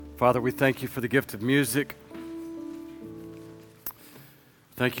Father, we thank you for the gift of music.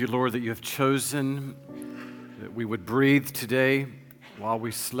 Thank you, Lord, that you have chosen that we would breathe today while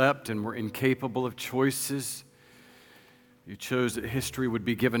we slept and were incapable of choices. You chose that history would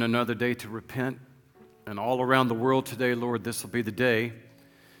be given another day to repent. And all around the world today, Lord, this will be the day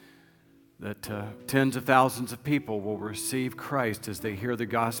that tens of thousands of people will receive Christ as they hear the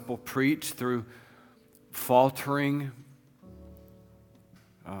gospel preached through faltering,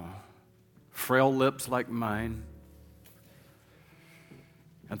 frail lips like mine.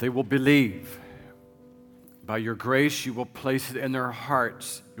 And they will believe. By your grace, you will place it in their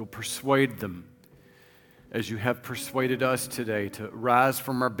hearts. You'll persuade them, as you have persuaded us today, to rise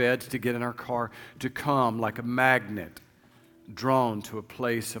from our beds, to get in our car, to come like a magnet, drawn to a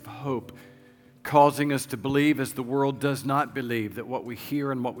place of hope, causing us to believe as the world does not believe, that what we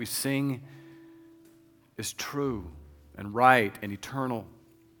hear and what we sing is true and right and eternal.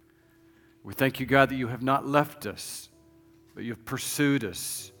 We thank you, God, that you have not left us, but you have pursued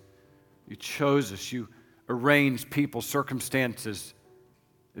us. You chose us. You arranged people, circumstances,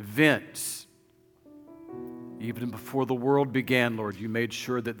 events. Even before the world began, Lord, you made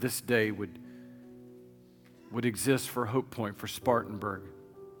sure that this day would exist for Hope Point, for Spartanburg,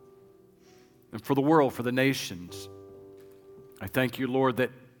 and for the world, for the nations. I thank you, Lord,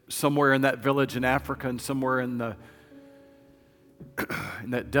 that somewhere in that village in Africa and somewhere in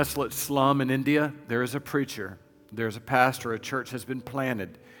that desolate slum in India, there is a preacher, there's a pastor, a church has been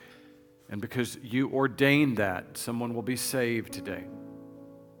planted. And because you ordained that, someone will be saved today.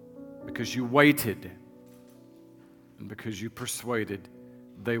 Because you waited, and because you persuaded,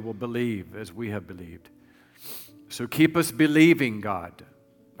 they will believe as we have believed. So keep us believing, God.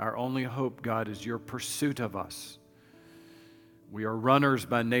 Our only hope, God, is your pursuit of us. We are runners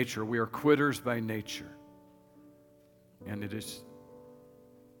by nature. We are quitters by nature. And it is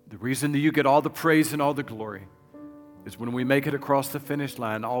the reason that you get all the praise and all the glory is when we make it across the finish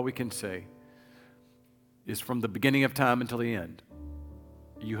line, all we can say is from the beginning of time until the end,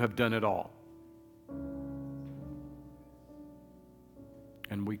 you have done it all.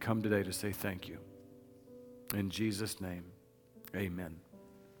 And we come today to say thank you. In Jesus' name, amen.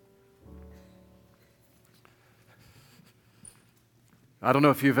 I don't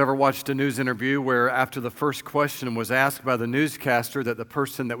know if you've ever watched a news interview where after the first question was asked by the newscaster, that the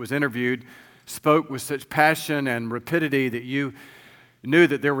person that was interviewed spoke with such passion and rapidity that you knew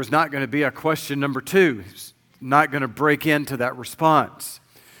that there was not going to be a question number two. He's not going to break into that response.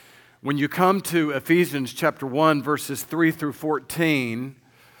 When you come to Ephesians chapter 1, verses 3 through 14,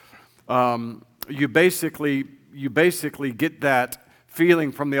 you basically get that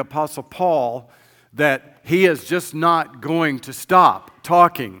feeling from the Apostle Paul that he is just not going to stop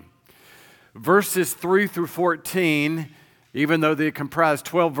talking. Verses 3 through 14, even though they comprise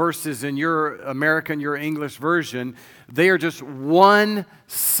 12 verses in your American, your English version, they are just one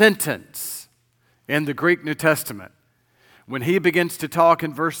sentence in the Greek New Testament. When he begins to talk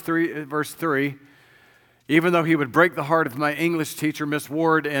in verse 3, even though he would break the heart of my English teacher, Miss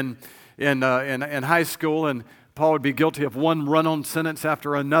Ward, in high school, and Paul would be guilty of one run-on sentence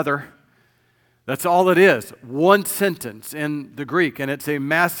after another. That's all it is, one sentence in the Greek, and it's a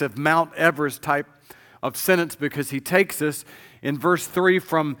massive Mount Everest type of sentence because he takes us in verse 3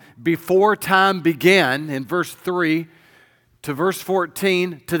 from before time began, in verse 3, to verse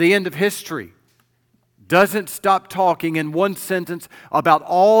 14, to the end of history. Doesn't stop talking in one sentence about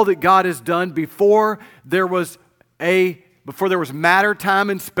all that God has done before there was matter,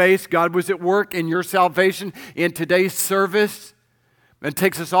 time, and space. God was at work in your salvation in today's service, and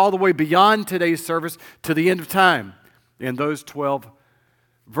takes us all the way beyond today's service to the end of time in those 12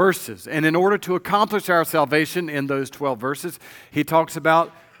 verses. And in order to accomplish our salvation in those 12 verses, he talks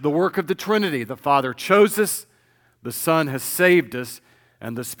about the work of the Trinity. The Father chose us, the Son has saved us,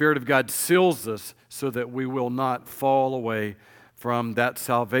 and the Spirit of God seals us so that we will not fall away from that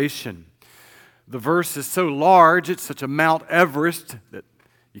salvation. The verse is so large, it's such a Mount Everest that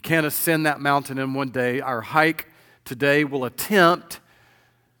you can't ascend that mountain in one day. Our hike today will attempt,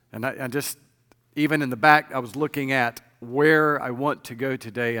 and I just, even in the back, I was looking at where I want to go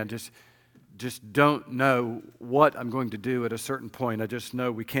today. I just don't know what I'm going to do at a certain point. I just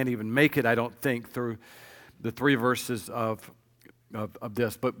know we can't even make it, I don't think, through the 3 verses of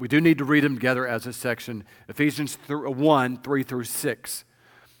this. But we do need to read them together as a section. Ephesians 1, 3 through 6.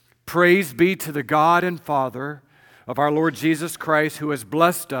 Praise be to the God and Father of our Lord Jesus Christ, who has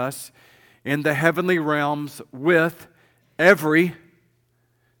blessed us in the heavenly realms with every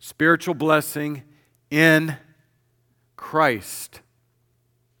spiritual blessing in Christ.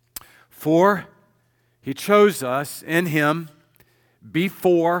 For He chose us in Him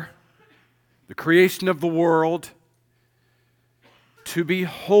before the creation of the world, to be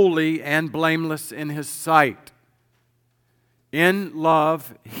holy and blameless in His sight. In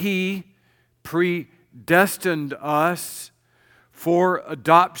love, He predestined us for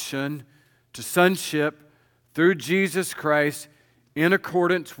adoption to sonship through Jesus Christ in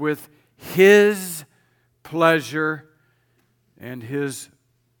accordance with His pleasure and His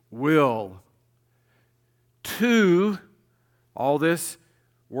will. To all this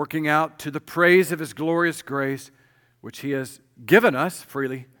working out to the praise of His glorious grace, which He has given us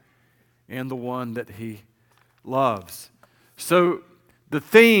freely in the one that He loves. So the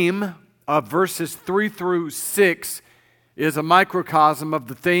theme of verses 3 through 6 is a microcosm of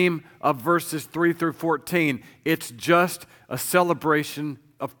the theme of verses 3 through 14. It's just a celebration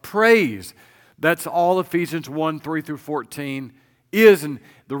of praise. That's all Ephesians 1, 3 through 14 is. And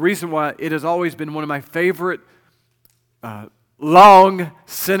the reason why it has always been one of my favorite long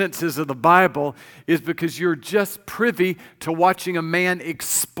sentences of the Bible is because you're just privy to watching a man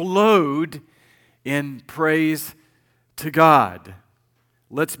explode in praise to God.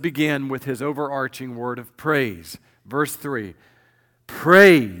 Let's begin with his overarching word of praise. Verse 3,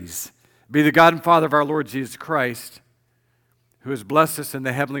 praise be the God and Father of our Lord Jesus Christ, who has blessed us in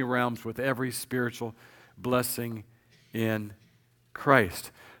the heavenly realms with every spiritual blessing in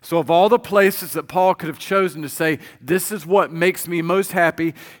Christ. So of all the places that Paul could have chosen to say, this is what makes me most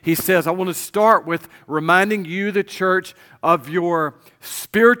happy, he says, I want to start with reminding you, the church, of your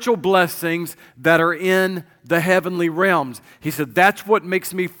spiritual blessings that are in the heavenly realms. He said, that's what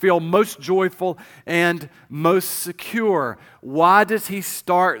makes me feel most joyful and most secure. Why does he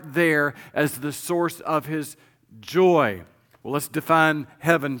start there as the source of his joy? Well, let's define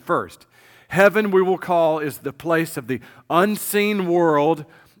heaven first. Heaven, we will call, is the place of the unseen world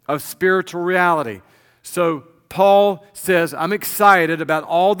of spiritual reality. So Paul says, I'm excited about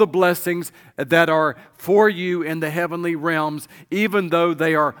all the blessings that are for you in the heavenly realms, even though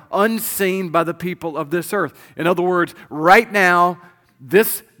they are unseen by the people of this earth. In other words, right now,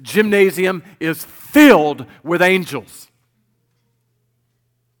 this gymnasium is filled with angels.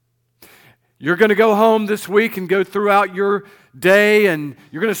 You're going to go home this week and go throughout your day, and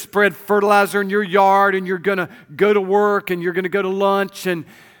you're going to spread fertilizer in your yard, and you're going to go to work, and you're going to go to lunch, and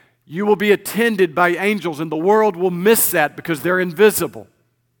you will be attended by angels, and the world will miss that because they're invisible.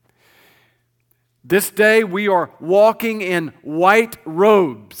 This day we are walking in white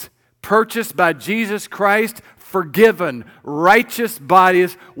robes, purchased by Jesus Christ, forgiven, righteous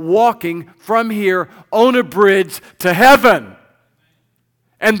bodies, walking from here on a bridge to heaven.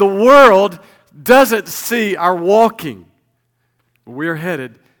 And the world doesn't see our walking. We're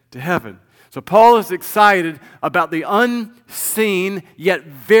headed to heaven. So Paul is excited about the unseen yet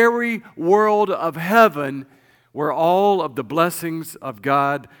very world of heaven where all of the blessings of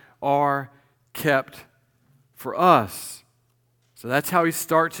God are kept for us. So that's how he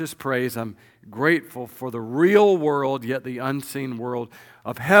starts his praise. I'm grateful for the real world yet the unseen world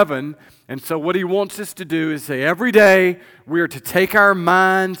of heaven. And so what he wants us to do is say every day we are to take our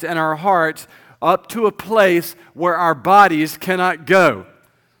minds and our hearts up to a place where our bodies cannot go.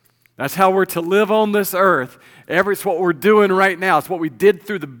 That's how we're to live on this earth. It's what we're doing right now. It's what we did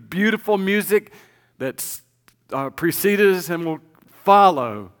through the beautiful music that preceded us and will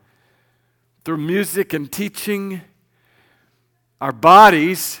follow. Through music and teaching, our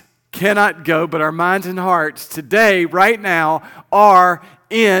bodies cannot go, but our minds and hearts today, right now, are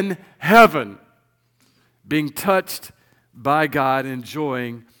in heaven, being touched by God,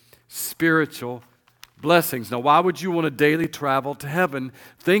 enjoying spiritual blessings. Now, why would you want to daily travel to heaven?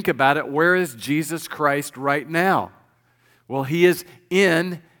 Think about it. Where is Jesus Christ right now? Well, he is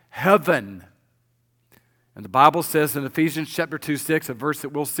in heaven. And the Bible says in Ephesians chapter 2:6, a verse that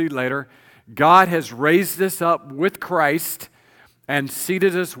we'll see later, God has raised us up with Christ and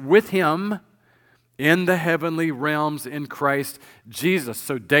seated us with him in the heavenly realms in Christ Jesus.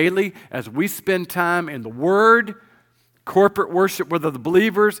 So daily, as we spend time in the Word, corporate worship with the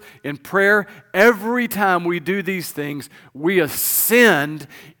believers, in prayer, every time we do these things, we ascend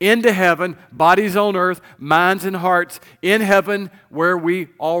into heaven, bodies on earth, minds and hearts in heaven where we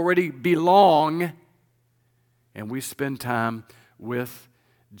already belong, and we spend time with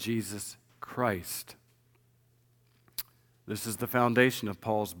Jesus Christ. This is the foundation of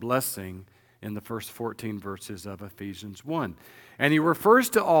Paul's blessing in the first 14 verses of Ephesians 1. And he refers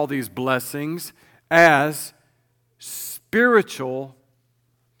to all these blessings as spiritual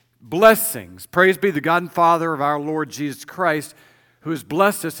blessings. Praise be the God and Father of our Lord Jesus Christ, who has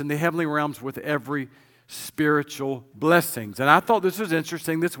blessed us in the heavenly realms with every spiritual blessings. And I thought this was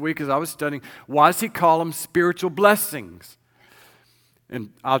interesting this week as I was studying. Why does he call them spiritual blessings?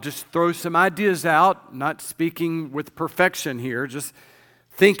 And I'll just throw some ideas out, not speaking with perfection here, just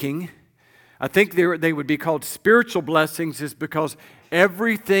thinking. I think they would be called spiritual blessings is because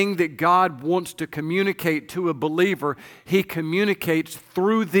everything that God wants to communicate to a believer, He communicates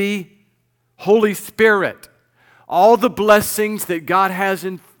through the Holy Spirit. All the blessings that God has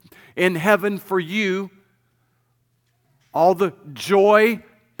in heaven for you, all the joy,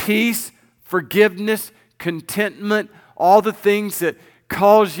 peace, forgiveness, contentment, all the things that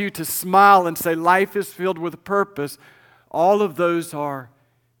cause you to smile and say life is filled with purpose, all of those are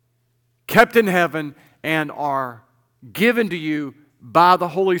kept in heaven and are given to you by the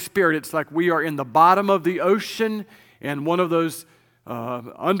Holy Spirit. It's like we are in the bottom of the ocean and one of those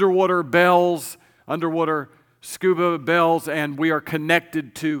underwater scuba bells, and we are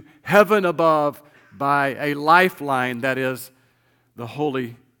connected to heaven above by a lifeline that is the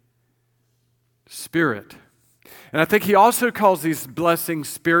Holy Spirit. And I think he also calls these blessings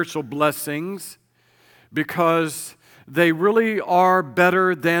spiritual blessings because they really are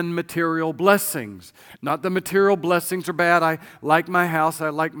better than material blessings. Not that material blessings are bad. I like my house. I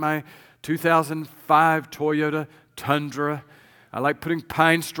like my 2005 Toyota Tundra. I like putting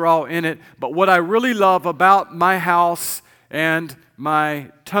pine straw in it. But what I really love about my house and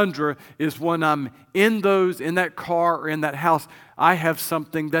my Tundra is when I'm in that car or in that house, I have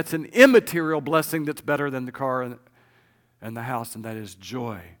something that's an immaterial blessing that's better than the car and the house, and that is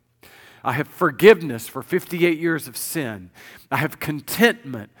joy. I have forgiveness for 58 years of sin. I have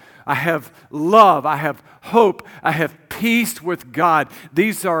contentment. I have love. I have hope. I have peace with God.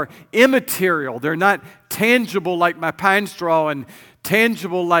 These are immaterial. They're not tangible like my pine straw and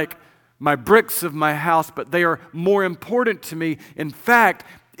tangible like my bricks of my house, but they are more important to me. In fact,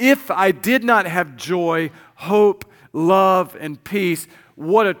 if I did not have joy, hope, love, and peace,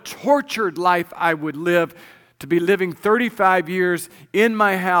 what a tortured life I would live, to be living 35 years in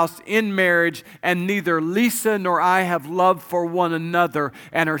my house, in marriage, and neither Lisa nor I have love for one another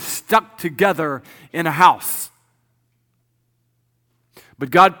and are stuck together in a house.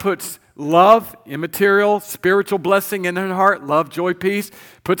 But God puts love, immaterial, spiritual blessing in her heart, love, joy, peace,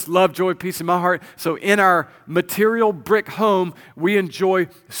 puts love, joy, peace in my heart. So in our material brick home, we enjoy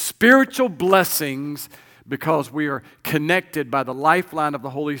spiritual blessings because we are connected by the lifeline of the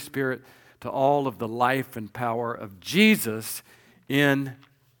Holy Spirit to all of the life and power of Jesus in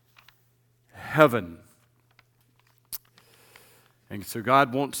heaven. And so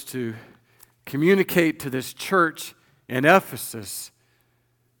God wants to communicate to this church in Ephesus,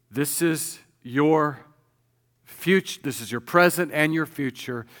 this is your future, this is your present and your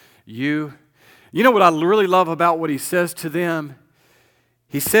future. You know what I really love about what he says to them?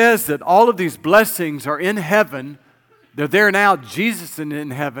 He says that all of these blessings are in heaven. They're there now. Jesus is in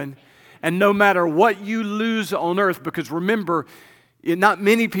heaven. And no matter what you lose on earth, because remember, not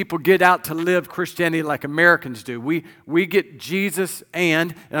many people get out to live Christianity like Americans do. We get Jesus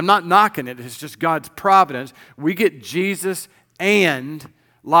and I'm not knocking it, it's just God's providence. We get Jesus and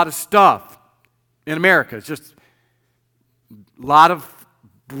a lot of stuff in America. It's just a lot of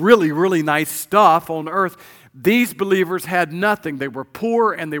really, really nice stuff on earth. These believers had nothing. They were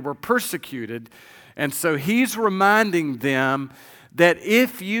poor and they were persecuted. And so he's reminding them that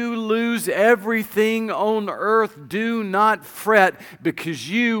if you lose everything on earth, do not fret because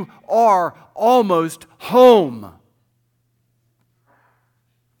you are almost home,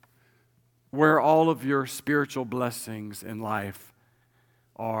 where all of your spiritual blessings in life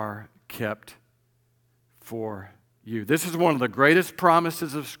are kept for you. This is one of the greatest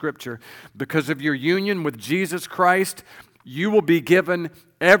promises of Scripture. Because of your union with Jesus Christ, you will be given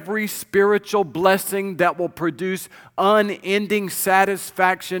every spiritual blessing that will produce unending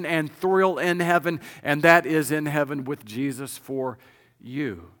satisfaction and thrill in heaven, and that is in heaven with Jesus for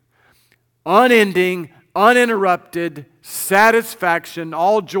you. Unending, uninterrupted satisfaction,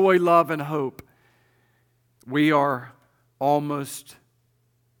 all joy, love, and hope. We are almost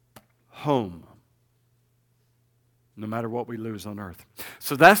home, no matter what we lose on earth.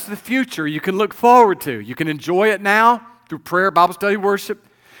 So that's the future you can look forward to. You can enjoy it now through prayer, Bible study, worship,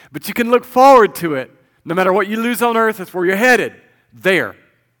 but you can look forward to it. No matter what you lose on earth, that's where you're headed, there.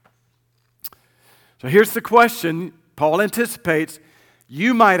 So here's the question Paul anticipates.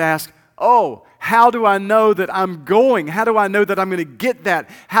 You might ask, oh, how do I know that I'm going? How do I know that I'm going to get that?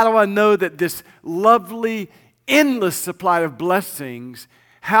 How do I know that this lovely, endless supply of blessings,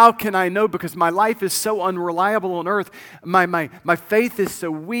 how can I know? Because my life is so unreliable on earth. My faith is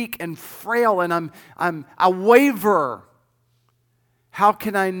so weak and frail, and I waver. How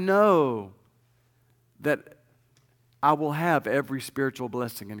can I know that I will have every spiritual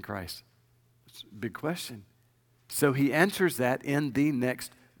blessing in Christ? It's a big question. So he answers that in the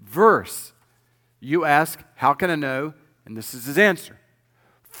next verse. You ask, how can I know? And this is his answer.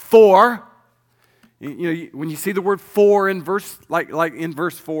 For, when you see the word for in verse, like in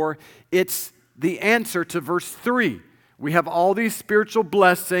verse 4, it's the answer to verse 3. We have all these spiritual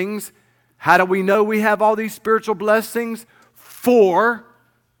blessings. How do we know we have all these spiritual blessings?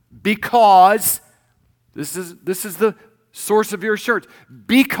 Because, this is the source of your assurance.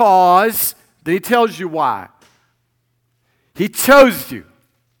 Because, then he tells you why. He chose you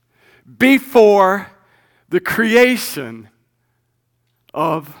before the creation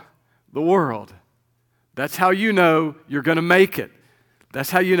of the world. That's how you know you're going to make it. That's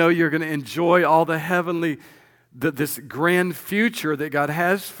how you know you're going to enjoy all the heavenly, this grand future that God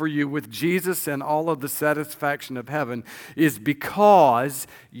has for you with Jesus and all of the satisfaction of heaven, is because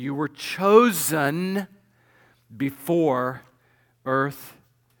you were chosen before earth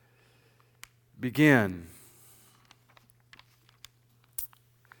began.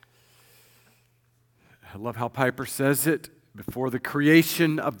 I love how Piper says it. Before the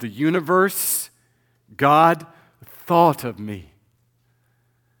creation of the universe, God thought of me.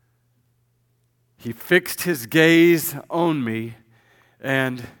 He fixed his gaze on me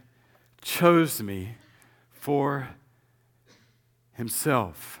and chose me for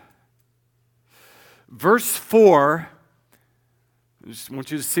himself. Verse 4, I just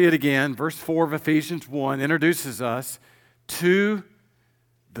want you to see it again. Verse 4 of Ephesians 1 introduces us to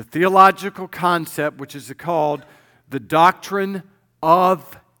the theological concept which is called the doctrine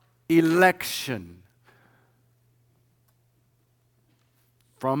of election.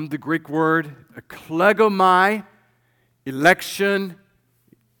 From the Greek word eklegomai, election,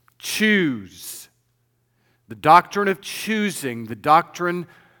 choose. The doctrine of choosing, the doctrine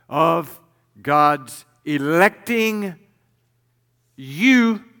of God's electing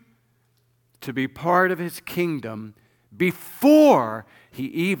you to be part of His kingdom before He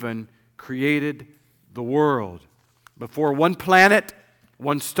even created the world. Before one planet,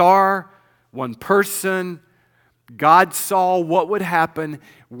 one star, one person, God saw what would happen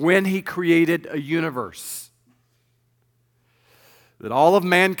when He created a universe. That all of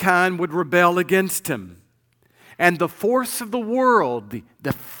mankind would rebel against Him. And the force of the world,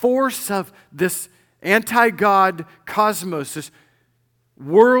 the force of this anti-God cosmos, this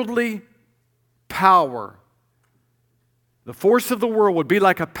worldly power, the force of the world would be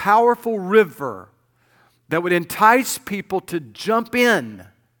like a powerful river that would entice people to jump in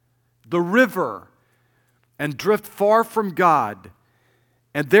the river and drift far from God.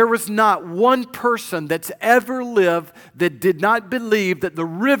 And there was not one person that's ever lived that did not believe that the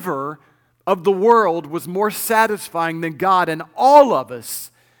river of the world was more satisfying than God. And all of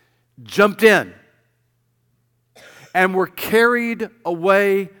us jumped in and were carried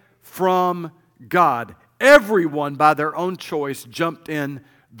away from God. Everyone, by their own choice, jumped in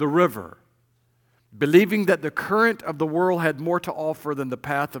the river, believing that the current of the world had more to offer than the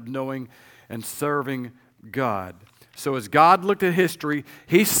path of knowing and serving God. So as God looked at history,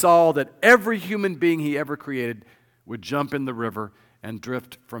 He saw that every human being He ever created would jump in the river and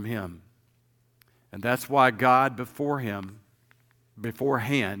drift from Him. And that's why God beforehand, before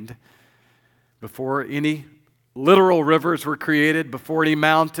any literal rivers were created, before any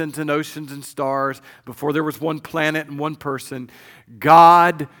mountains and oceans and stars, before there was one planet and one person,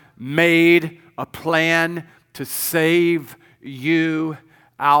 God made a plan to save you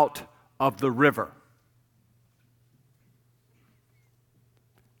out of the river.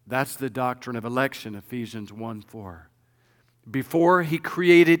 That's the doctrine of election, Ephesians 1:4. Before He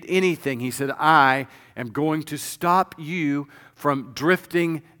created anything, He said, I am going to stop you from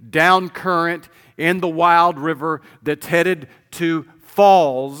drifting down current in the wild river that's headed to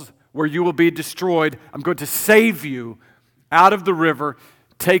falls where you will be destroyed. I'm going to save you out of the river,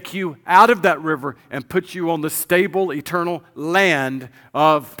 take you out of that river, and put you on the stable, eternal land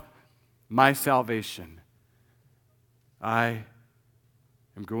of my salvation. I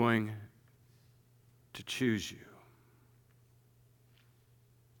am going to choose you.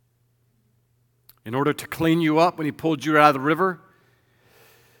 In order to clean you up when He pulled you out of the river,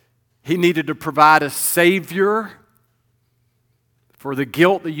 He needed to provide a Savior for the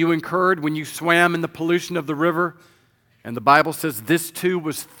guilt that you incurred when you swam in the pollution of the river. And the Bible says this too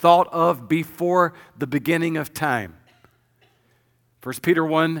was thought of before the beginning of time. 1 Peter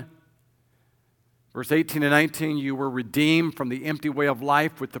 1, verse 18 and 19, you were redeemed from the empty way of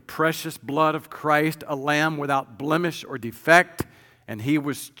life with the precious blood of Christ, a lamb without blemish or defect, and He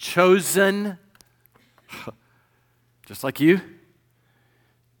was chosen, just like you.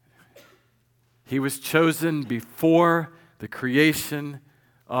 He was chosen before the creation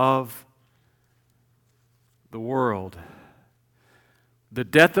of the world. The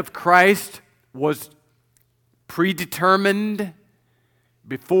death of Christ was predetermined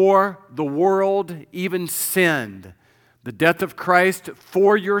before the world even sinned. The death of Christ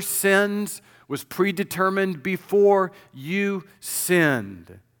for your sins was predetermined before you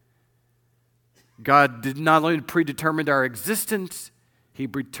sinned. God did not only predetermine our existence, He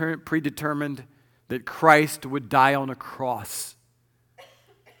predetermined that Christ would die on a cross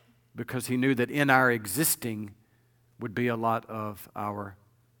because He knew that in our existing would be a lot of our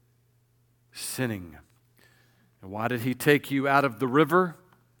sinning. And why did He take you out of the river?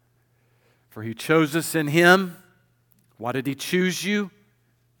 For He chose us in Him. Why did He choose you?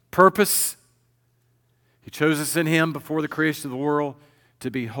 Purpose. He chose us in Him before the creation of the world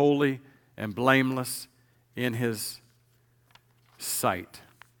to be holy and blameless in His sight.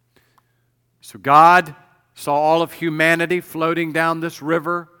 So God saw all of humanity floating down this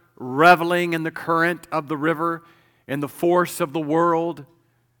river, reveling in the current of the river, in the force of the world,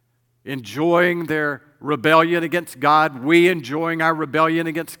 enjoying their rebellion against God, we enjoying our rebellion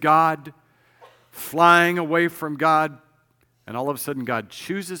against God, flying away from God, and all of a sudden God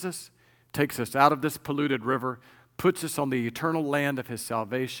chooses us, takes us out of this polluted river, puts us on the eternal land of His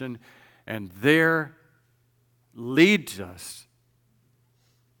salvation, and there leads us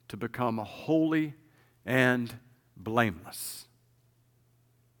to become holy and blameless.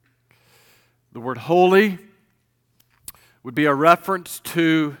 The word holy would be a reference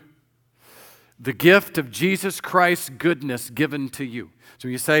to the gift of Jesus Christ's goodness given to you. So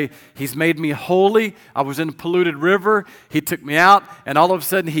you say, He's made me holy. I was in a polluted river. He took me out, and all of a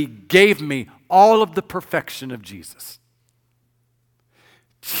sudden He gave me all of the perfection of Jesus.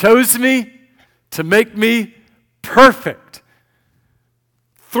 Chose me to make me perfect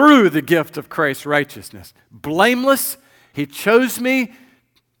through the gift of Christ's righteousness. Blameless, He chose me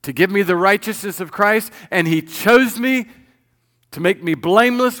to give me the righteousness of Christ, and He chose me to make me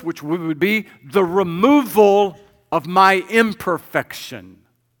blameless, which would be the removal of my imperfection.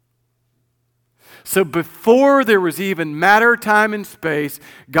 So before there was even matter, time, and space,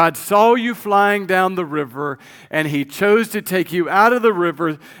 God saw you flying down the river, and He chose to take you out of the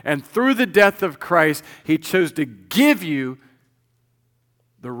river, and through the death of Christ, He chose to give you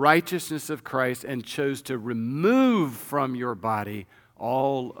the righteousness of Christ and chose to remove from your body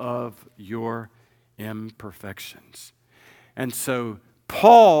all of your imperfections. And so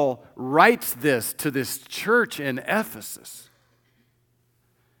Paul writes this to this church in Ephesus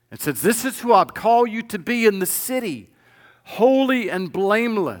and says, this is who I call you to be in the city, holy and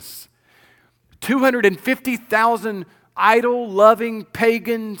blameless. 250,000 idol-loving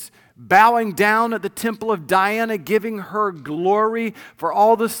pagans bowing down at the temple of Diana, giving her glory for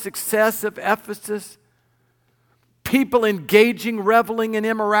all the success of Ephesus. People engaging, reveling in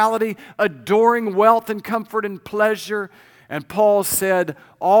immorality, adoring wealth and comfort and pleasure. And Paul said,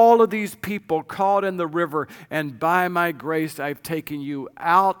 all of these people caught in the river, and by my grace I've taken you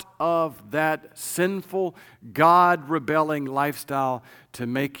out of that sinful, God-rebelling lifestyle to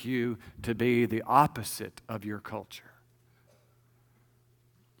make you to be the opposite of your culture.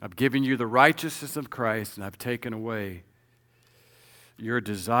 I've given you the righteousness of Christ, and I've taken away your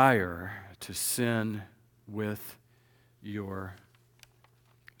desire to sin with your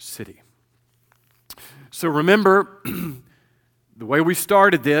city. So remember, the way we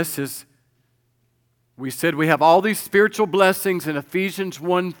started this is we said we have all these spiritual blessings in Ephesians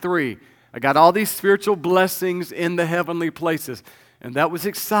 1:3. I got all these spiritual blessings in the heavenly places. And that was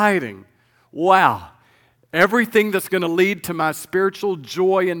exciting. Wow. Everything that's going to lead to my spiritual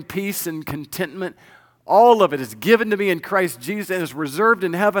joy and peace and contentment, all of it is given to me in Christ Jesus and is reserved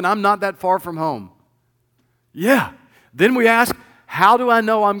in heaven. I'm not that far from home. Yeah. Then we ask, how do I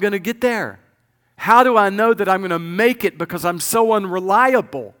know I'm going to get there? How do I know that I'm going to make it because I'm so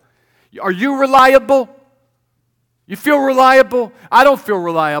unreliable? Are you reliable? You feel reliable? I don't feel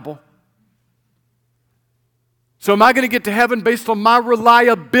reliable. So am I going to get to heaven based on my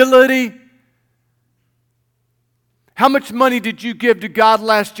reliability? How much money did you give to God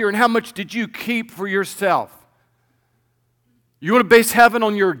last year, and how much did you keep for yourself? You want to base heaven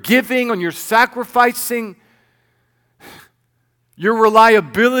on your giving, on your sacrificing, your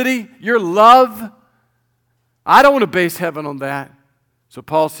reliability, your love? I don't want to base heaven on that. So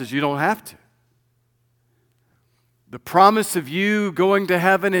Paul says you don't have to. The promise of you going to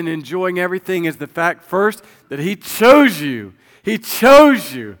heaven and enjoying everything is the fact, first, that He chose you. He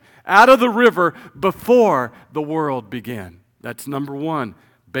chose you out of the river before the world began. That's number one,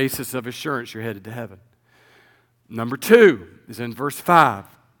 basis of assurance you're headed to heaven. Number two is in verse 5.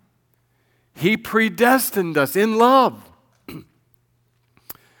 He predestined us in love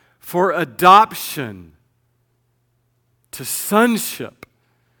for adoption to sonship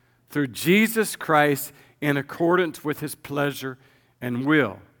through Jesus Christ in accordance with His pleasure and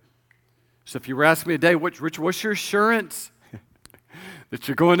will. So if you were asking me today, Rich, what's your assurance that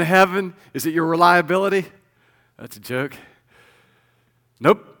you're going to heaven? Is it your reliability? That's a joke.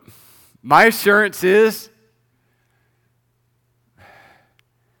 Nope. My assurance is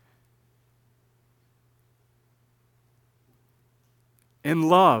in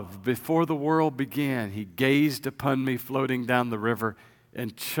love, before the world began, He gazed upon me floating down the river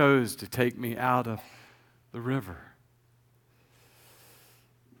and chose to take me out of the river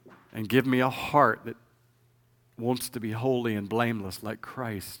and give me a heart that wants to be holy and blameless like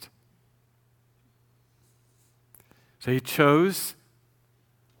Christ. So He chose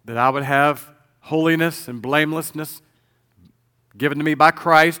that I would have holiness and blamelessness given to me by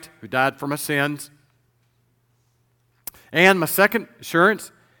Christ, who died for my sins. And my second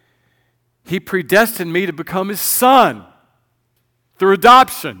assurance, He predestined me to become His son through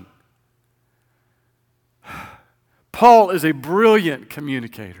adoption. Paul is a brilliant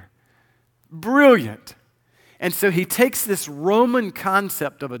communicator. Brilliant. And so he takes this Roman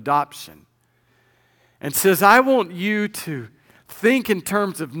concept of adoption and says, I want you to think in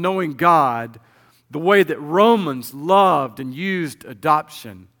terms of knowing God the way that Romans loved and used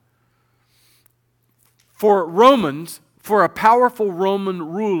adoption. For Romans, for a powerful Roman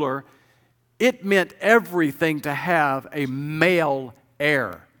ruler, it meant everything to have a male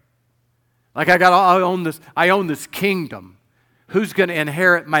heir. Like I own this kingdom. Who's going to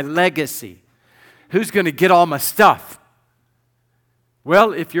inherit my legacy? Who's going to get all my stuff?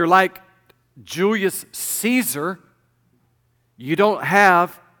 Well, if you're like Julius Caesar, you don't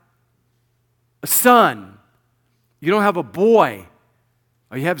have a son. You don't have a boy.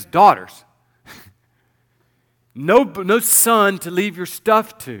 All you have is daughters. No son to leave your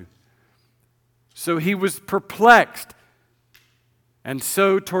stuff to. So he was perplexed. And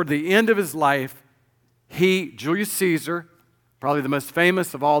so toward the end of his life, Julius Caesar, probably the most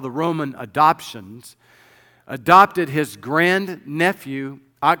famous of all the Roman adoptions, adopted his grandnephew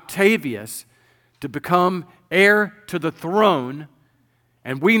Octavius to become heir to the throne.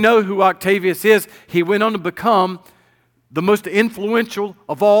 And we know who Octavius is. He went on to become the most influential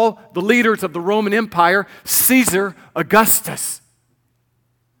of all the leaders of the Roman Empire, Caesar Augustus.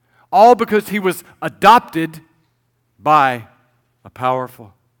 All because he was adopted by a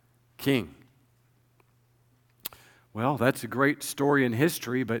powerful king. Well, that's a great story in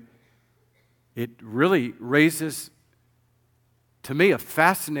history, but it really raises, to me, a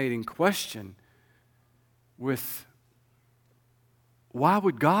fascinating question with why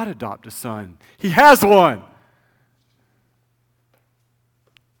would God adopt a son? He has one.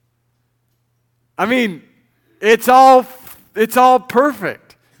 I mean, it's all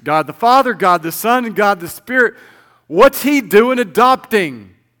perfect. God the Father, God the Son, and God the Spirit. What's He doing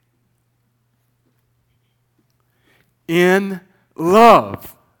adopting? In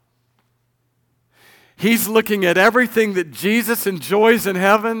love. He's looking at everything that Jesus enjoys in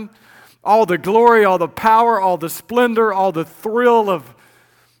heaven, all the glory, all the power, all the splendor, all the thrill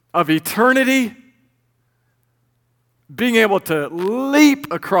of eternity, being able to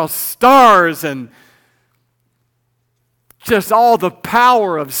leap across stars and just all the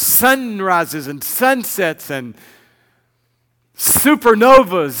power of sunrises and sunsets and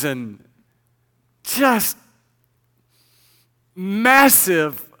supernovas and just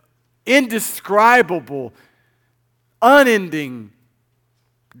massive, indescribable, unending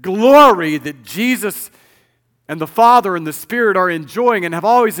glory that Jesus and the Father and the Spirit are enjoying and have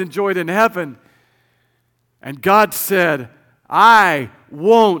always enjoyed in heaven. And God said, I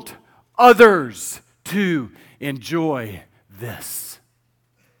want others to enjoy this.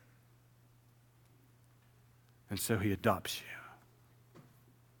 And so He adopts you.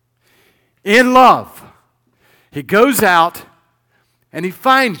 In love, He goes out and He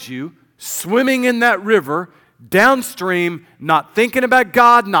finds you swimming in that river, downstream, not thinking about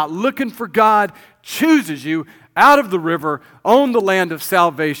God, not looking for God, chooses you out of the river on the land of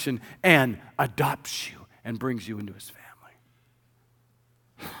salvation and adopts you and brings you into His family.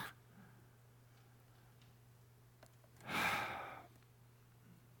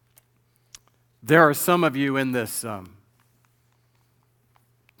 There are some of you in this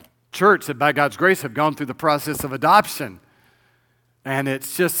church that by God's grace have gone through the process of adoption. And it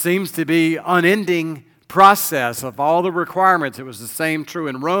just seems to be unending process of all the requirements. It was the same true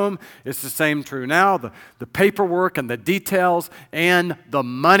in Rome. It's the same true now. The paperwork and the details and the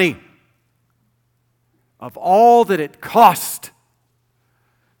money of all that it cost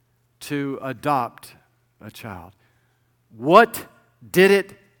to adopt a child. What did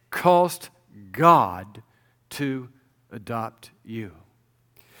it cost God to adopt you.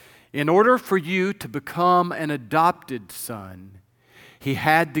 In order for you to become an adopted son, He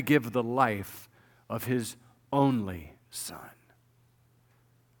had to give the life of His only Son.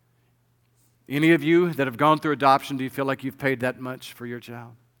 Any of you that have gone through adoption, do you feel like you've paid that much for your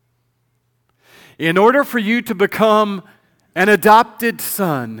child? In order for you to become an adopted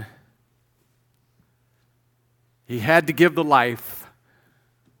son, He had to give the life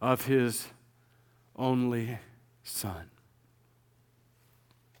of His only Son.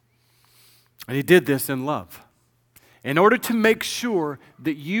 And He did this in love. In order to make sure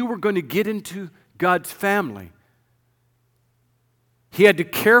that you were going to get into God's family, He had to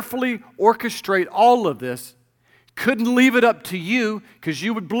carefully orchestrate all of this. Couldn't leave it up to you because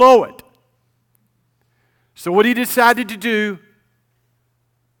you would blow it. So what He decided to do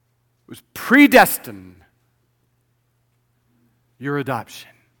was predestine your adoption.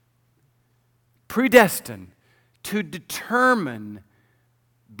 Predestined to determine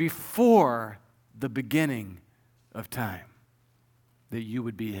before the beginning of time that you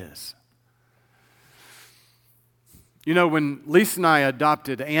would be His. You know, when Lisa and I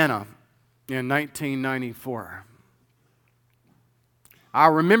adopted Anna in 1994, I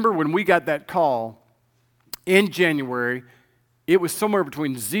remember when we got that call in January, it was somewhere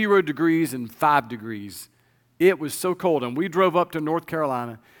between 0 degrees and 5 degrees. It was so cold, and we drove up to North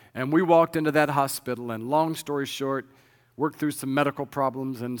Carolina, and we walked into that hospital, and long story short, worked through some medical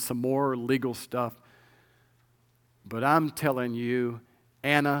problems and some more legal stuff. But I'm telling you,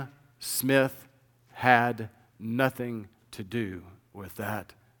 Anna Smith had nothing to do with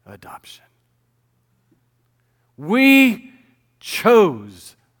that adoption. We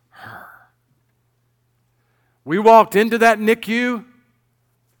chose her. We walked into that NICU,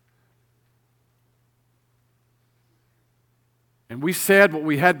 and we said what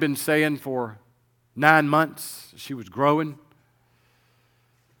we had been saying for 9 months. She was growing,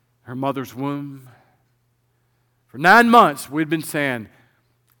 her mother's womb. For 9 months, we'd been saying,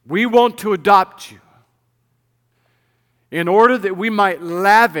 we want to adopt you in order that we might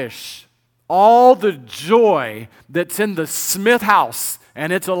lavish all the joy that's in the Smith house,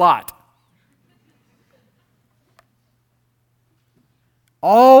 and it's a lot.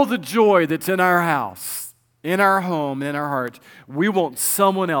 All the joy that's in our house, in our home, in our hearts, we want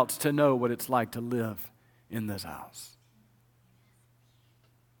someone else to know what it's like to live in this house.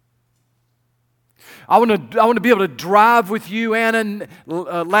 I want to be able to drive with you, Anna,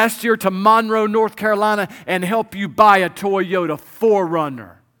 last year to Monroe, North Carolina, and help you buy a Toyota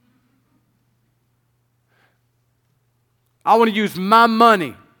 4Runner. I want to use my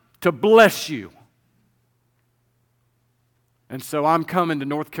money to bless you. And so I'm coming to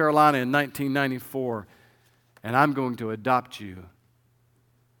North Carolina in 1994, and I'm going to adopt you.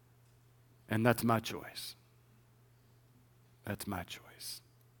 And that's my choice. That's my choice.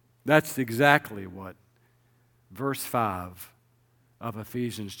 That's exactly what verse 5 of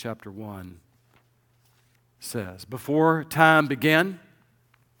Ephesians chapter 1 says. Before time began,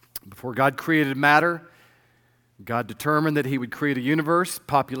 before God created matter, God determined that He would create a universe,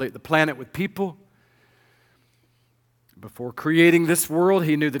 populate the planet with people. Before creating this world,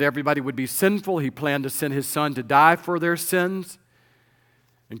 He knew that everybody would be sinful. He planned to send His Son to die for their sins.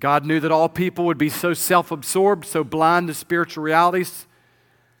 And God knew that all people would be so self-absorbed, so blind to spiritual realities,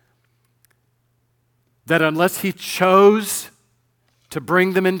 that unless He chose to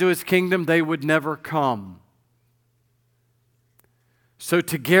bring them into His kingdom, they would never come. So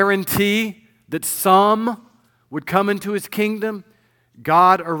to guarantee that some would come into His kingdom,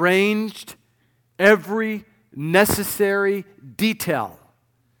 God arranged every necessary detail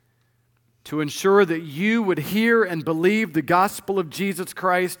to ensure that you would hear and believe the gospel of Jesus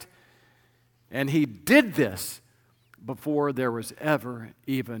Christ. And He did this before there was ever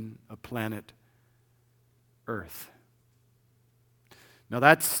even a planet Earth. Now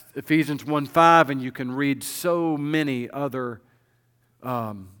that's Ephesians 1:5, and you can read so many other,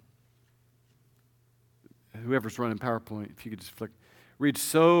 whoever's running PowerPoint, if you could just read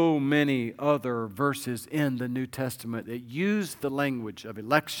so many other verses in the New Testament that use the language of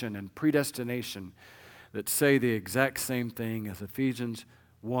election and predestination that say the exact same thing as Ephesians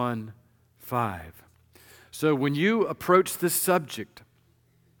 1:5. So when you approach this subject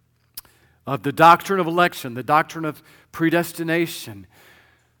of the doctrine of election, the doctrine of predestination,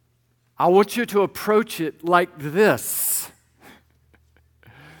 I want you to approach it like this.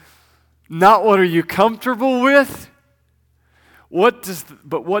 Not what are you comfortable with,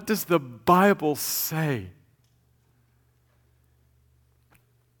 but what does the Bible say?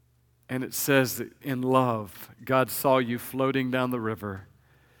 And it says that in love, God saw you floating down the river,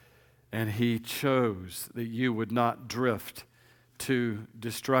 And He chose that you would not drift to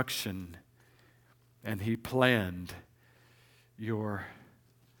destruction. And He planned your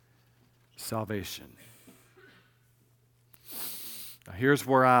salvation. Now, here's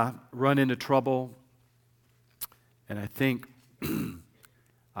where I run into trouble, and I think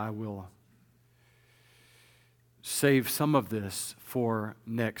I will save some of this for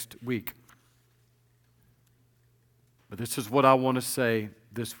next week. But this is what I want to say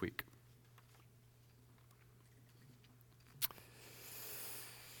this week.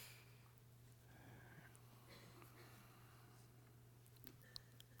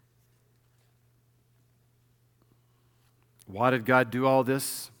 Why did God do all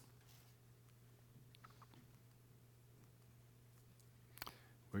this?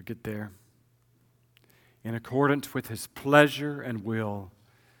 We'll get there. In accordance with His pleasure and will,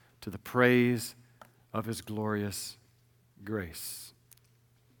 to the praise of His glorious grace.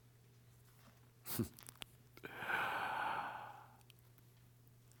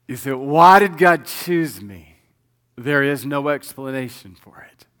 You say, why did God choose me? There is no explanation for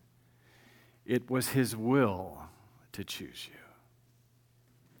it. It was His will to choose you.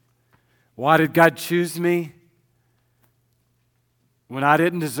 Why did God choose me? When I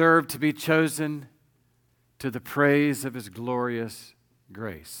didn't deserve to be chosen, to the praise of His glorious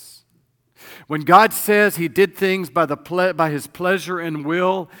grace. When God says He did things by His pleasure and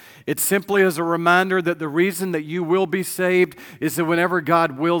will, it simply is a reminder that the reason that you will be saved is that whenever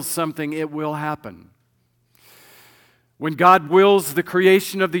God wills something, it will happen. When God wills the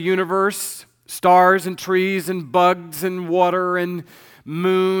creation of the universe, stars and trees and bugs and water and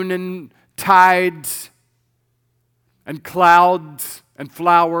moon and tides and clouds and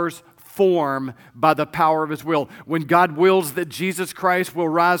flowers form by the power of His will. When God wills that Jesus Christ will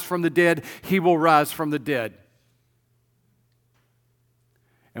rise from the dead, He will rise from the dead.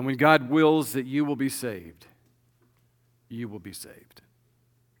 And when God wills that you will be saved, you will be saved.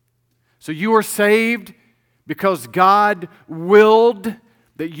 So you are saved because God willed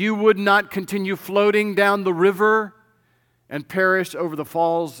that you would not continue floating down the river and perish over the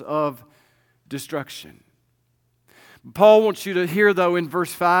falls of destruction. Paul wants you to hear, though, in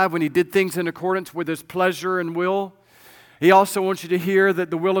verse 5, when he did things in accordance with His pleasure and will, he also wants you to hear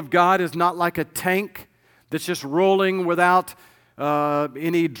that the will of God is not like a tank that's just rolling without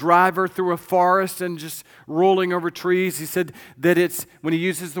any driver through a forest and just rolling over trees. He said that it's, when he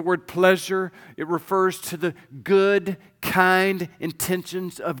uses the word pleasure, it refers to the good, kind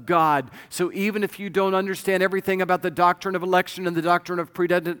intentions of God. So even if you don't understand everything about the doctrine of election and the doctrine of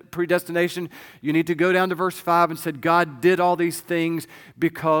predestination, you need to go down to verse 5 and said, God did all these things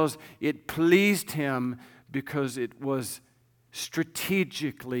because it pleased Him, because it was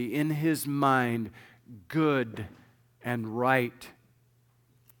strategically in His mind good and right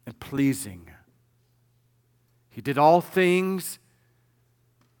and pleasing. He did all things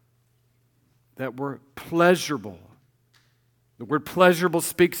that were pleasurable. The word pleasurable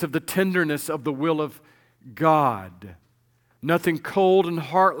speaks of the tenderness of the will of God. Nothing cold and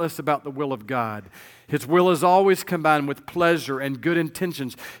heartless about the will of God. His will is always combined with pleasure and good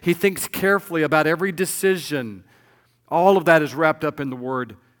intentions. He thinks carefully about every decision. All of that is wrapped up in the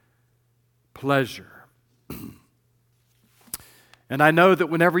word pleasure. And I know that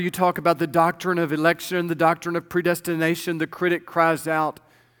whenever you talk about the doctrine of election and the doctrine of predestination, the critic cries out,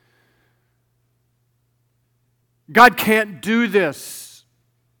 God can't do this.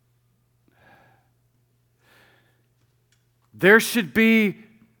 There should be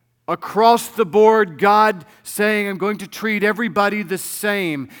across the board God saying, I'm going to treat everybody the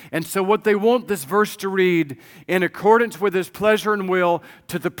same. And so what they want this verse to read, in accordance with His pleasure and will,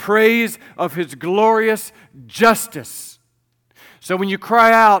 to the praise of His glorious justice. So when you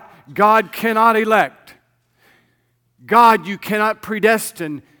cry out, God cannot elect, God, you cannot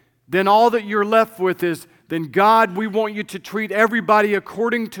predestine, then all that you're left with is, then God, we want you to treat everybody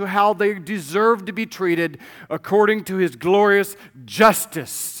according to how they deserve to be treated, according to His glorious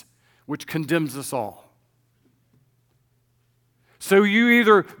justice, which condemns us all. So you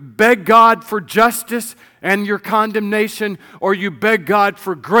either beg God for justice and your condemnation, or you beg God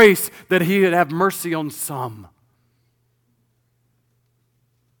for grace that He would have mercy on some.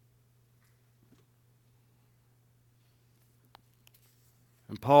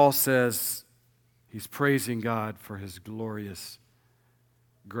 And Paul says he's praising God for His glorious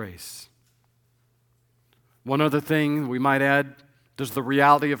grace. One other thing we might add, does the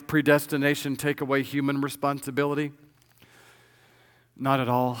reality of predestination take away human responsibility? Not at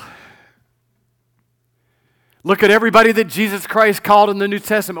all. Look at everybody that Jesus Christ called in the New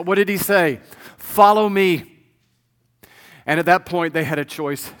Testament. What did He say? Follow me. And at that point, they had a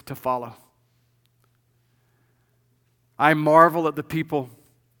choice to follow. I marvel at the people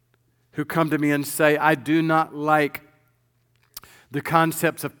who come to me and say, I do not like the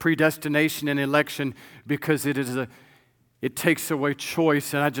concepts of predestination and election because it takes away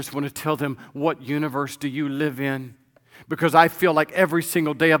choice. And I just want to tell them, what universe do you live in? Because I feel like every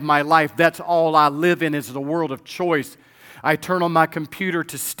single day of my life, that's all I live in is the world of choice. I turn on my computer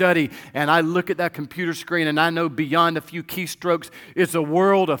to study, and I look at that computer screen, and I know beyond a few keystrokes, it's a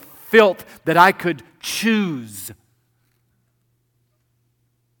world of filth that I could choose.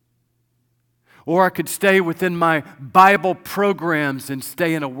 Or I could stay within my Bible programs and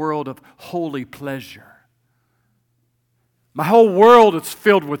stay in a world of holy pleasure. My whole world is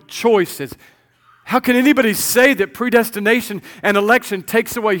filled with choices. How can anybody say that predestination and election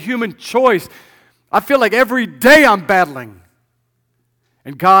takes away human choice? I feel like every day I'm battling.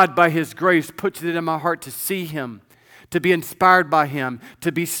 And God, by His grace, puts it in my heart to see Him, to be inspired by Him,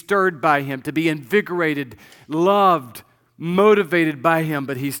 to be stirred by Him, to be invigorated, loved, motivated by Him.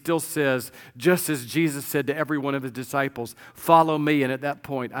 But He still says, just as Jesus said to every one of His disciples, follow me. And at that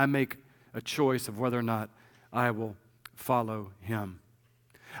point, I make a choice of whether or not I will follow Him.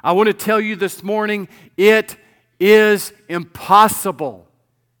 I want to tell you this morning, it is impossible.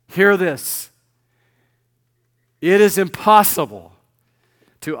 Hear this. It is impossible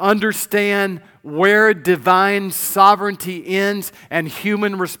to understand where divine sovereignty ends and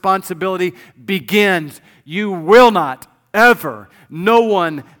human responsibility begins. You will not ever, no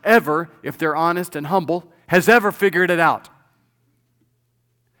one ever, if they're honest and humble, has ever figured it out.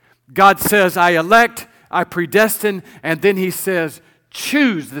 God says, I elect, I predestine, and then He says,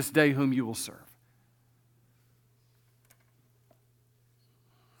 choose this day whom you will serve.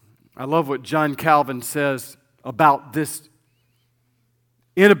 I love what John Calvin says about this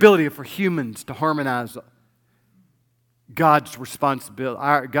inability for humans to harmonize God's responsibility,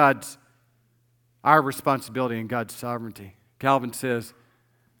 our responsibility and God's sovereignty. Calvin says,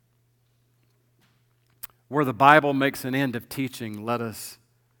 where the Bible makes an end of teaching, let us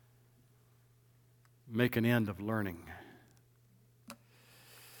make an end of learning.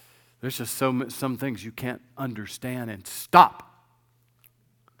 There's just some things you can't understand, and stop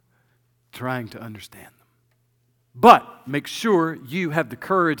trying to understand them. But make sure you have the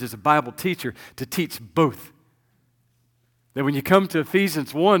courage as a Bible teacher to teach both. That when you come to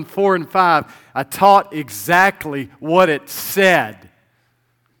Ephesians 1, 4, and 5, I taught exactly what it said.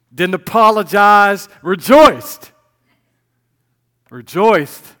 Didn't apologize, rejoiced.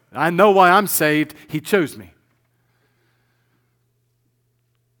 Rejoiced. I know why I'm saved. He chose me.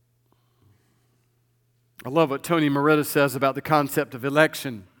 I love what Tony Merida says about the concept of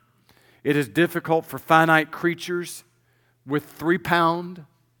election. It is difficult for finite creatures with 3-pound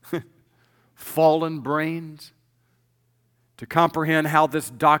fallen brains to comprehend how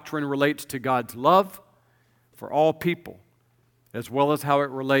this doctrine relates to God's love for all people, as well as how it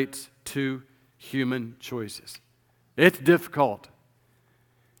relates to human choices. It's difficult.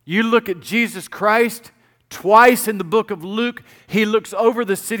 You look at Jesus Christ, twice in the book of Luke, He looks over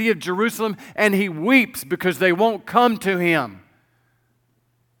the city of Jerusalem and He weeps because they won't come to Him.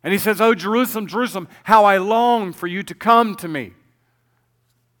 And He says, oh, Jerusalem, Jerusalem, how I long for you to come to me.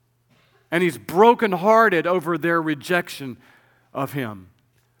 And He's brokenhearted over their rejection of Him.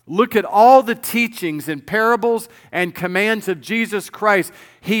 Look at all the teachings and parables and commands of Jesus Christ.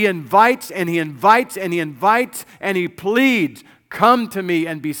 He invites and He invites and He invites and He pleads, come to me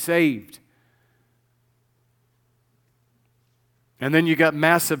and be saved. And then you got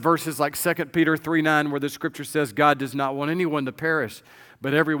massive verses like 2 Peter 3:9 where the Scripture says God does not want anyone to perish,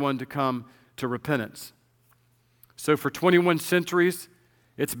 but everyone to come to repentance. So for 21 centuries,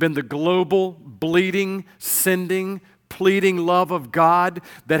 it's been the global, bleeding, sending, pleading love of God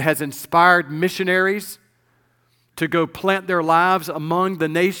that has inspired missionaries to go plant their lives among the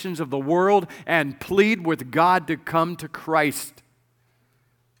nations of the world and plead with God to come to Christ.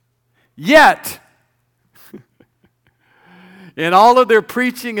 Yet, in all of their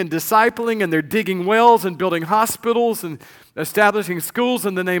preaching and discipling, and they're digging wells and building hospitals and establishing schools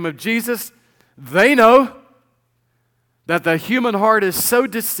in the name of Jesus, they know that the human heart is so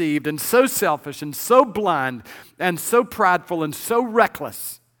deceived and so selfish and so blind and so prideful and so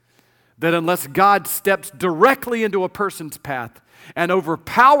reckless that unless God steps directly into a person's path and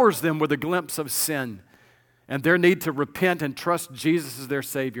overpowers them with a glimpse of sin and their need to repent and trust Jesus as their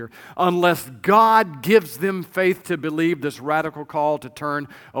Savior, unless God gives them faith to believe this radical call to turn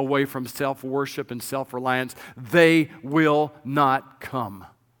away from self-worship and self-reliance, they will not come.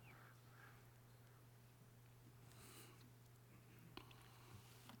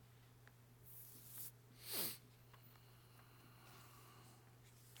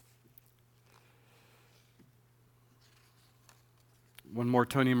 One more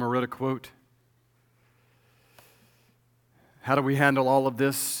Tony Merida quote. How do we handle all of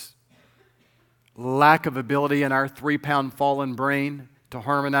this lack of ability in our 3-pound fallen brain to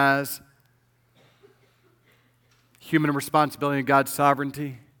harmonize human responsibility and God's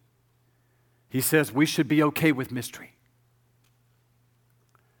sovereignty? He says we should be okay with mystery.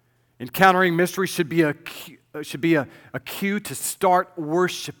 Encountering mystery should be a cue to start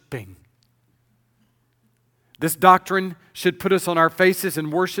worshiping. This doctrine should put us on our faces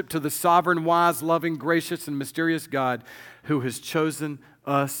in worship to the sovereign, wise, loving, gracious, and mysterious God who has chosen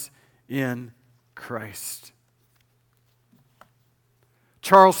us in Christ.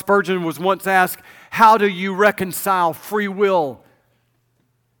 Charles Spurgeon was once asked, how do you reconcile free will?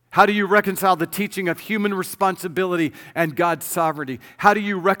 How do you reconcile the teaching of human responsibility and God's sovereignty? How do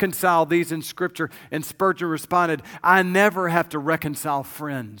you reconcile these in Scripture? And Spurgeon responded, I never have to reconcile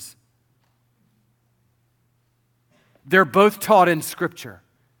friends. They're both taught in Scripture.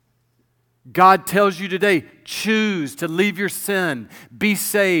 God tells you today, choose to leave your sin, be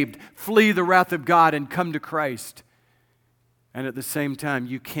saved, flee the wrath of God, and come to Christ. And at the same time,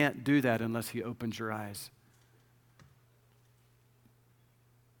 you can't do that unless He opens your eyes.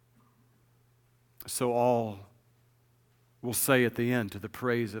 So all will say at the end to the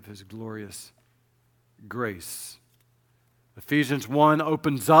praise of His glorious grace. Ephesians 1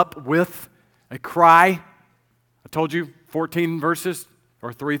 opens up with a cry. I told you 14 verses,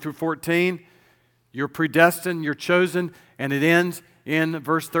 or 3 through 14. You're predestined, you're chosen, and it ends in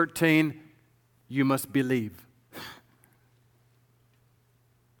verse 13, you must believe.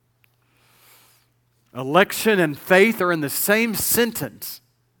 Election and faith are in the same sentence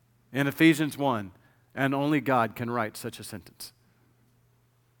in Ephesians 1, and only God can write such a sentence.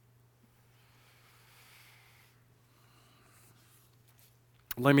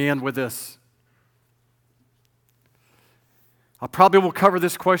 Let me end with this. I probably will cover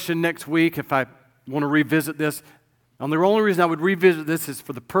this question next week if I want to revisit this. And the only reason I would revisit this is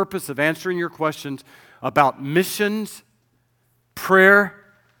for the purpose of answering your questions about missions, prayer,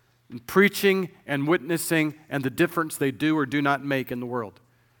 and preaching and witnessing, and the difference they do or do not make in the world.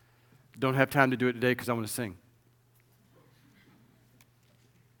 Don't have time to do it today because I want to sing.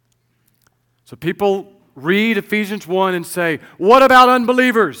 So people read Ephesians 1 and say, what about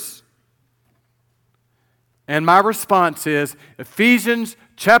unbelievers? And my response is, Ephesians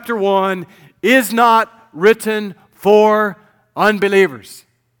chapter 1 is not written for unbelievers.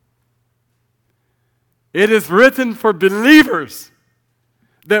 It is written for believers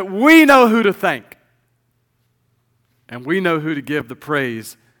that we know who to thank. And we know who to give the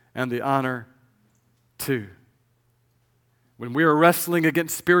praise and the honor to. When we are wrestling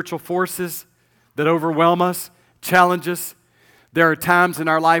against spiritual forces that overwhelm us, challenge us, there are times in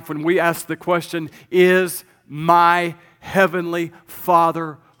our life when we ask the question, is my heavenly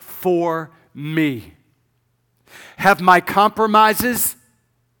Father for me? Have my compromises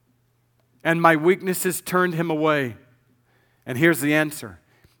and my weaknesses turned Him away? And here's the answer.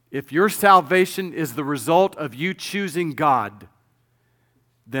 If your salvation is the result of you choosing God,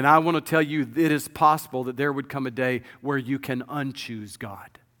 then I want to tell you it is possible that there would come a day where you can unchoose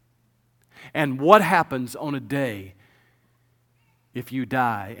God. And what happens on a day if you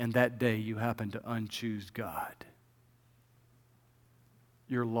die and that day you happen to unchoose God?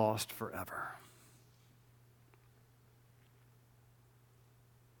 You're lost forever.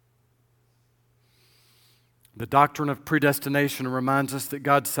 The doctrine of predestination reminds us that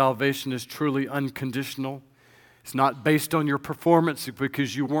God's salvation is truly unconditional. It's not based on your performance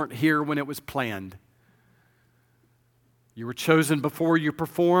because you weren't here when it was planned. You were chosen before you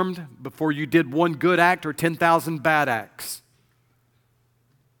performed, before you did one good act or 10,000 bad acts.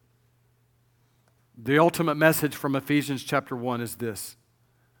 The ultimate message from Ephesians chapter 1 is this.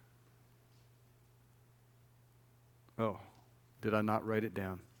 Oh, did I not write it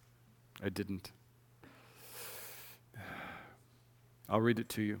down? I didn't. I'll read it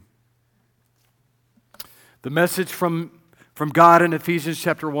to you. The message from God in Ephesians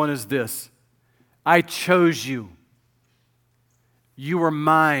chapter 1 is this. I chose you. You are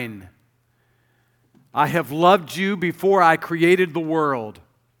mine. I have loved you before I created the world.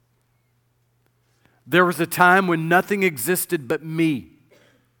 There was a time when nothing existed but me.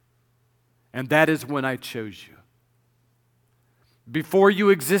 And that is when I chose you. Before you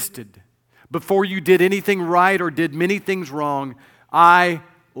existed, before you did anything right or did many things wrong, I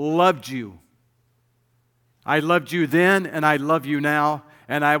loved you. I loved you then and I love you now,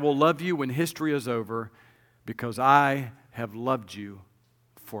 and I will love you when history is over because I have loved you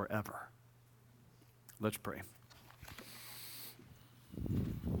forever. Let's pray.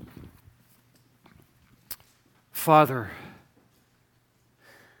 Father,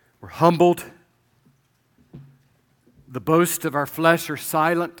 We're humbled. The boasts of our flesh are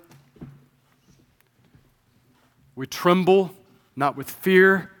silent. We tremble, not with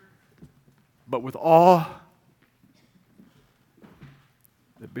fear, but with awe.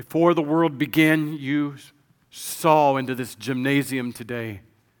 That before the world began, you saw into this gymnasium today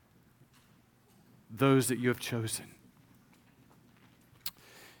those that you have chosen.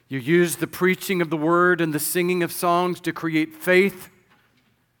 You used the preaching of the word and the singing of songs to create faith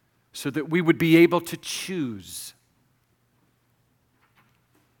so that we would be able to choose.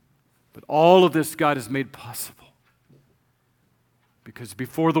 But all of this, God, is made possible because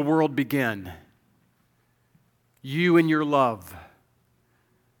before the world began, you in your love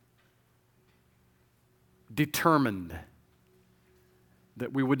determined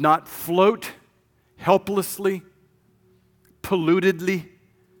that we would not float helplessly, pollutedly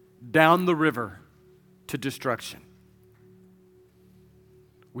down the river to destruction.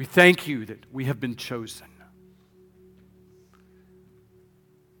 We thank you that we have been chosen.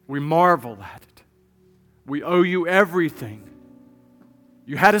 We marvel at it. We owe you everything.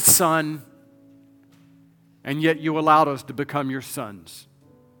 You had a son, and yet you allowed us to become your sons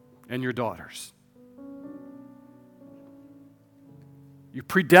and your daughters. You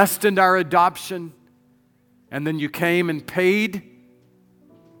predestined our adoption, and then you came and paid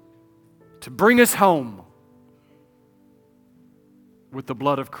to bring us home with the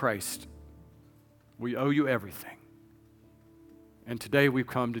blood of Christ. We owe you everything. And today we've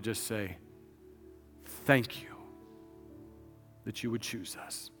come to just say, thank you that you would choose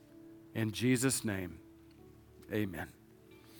us. In Jesus' name, amen.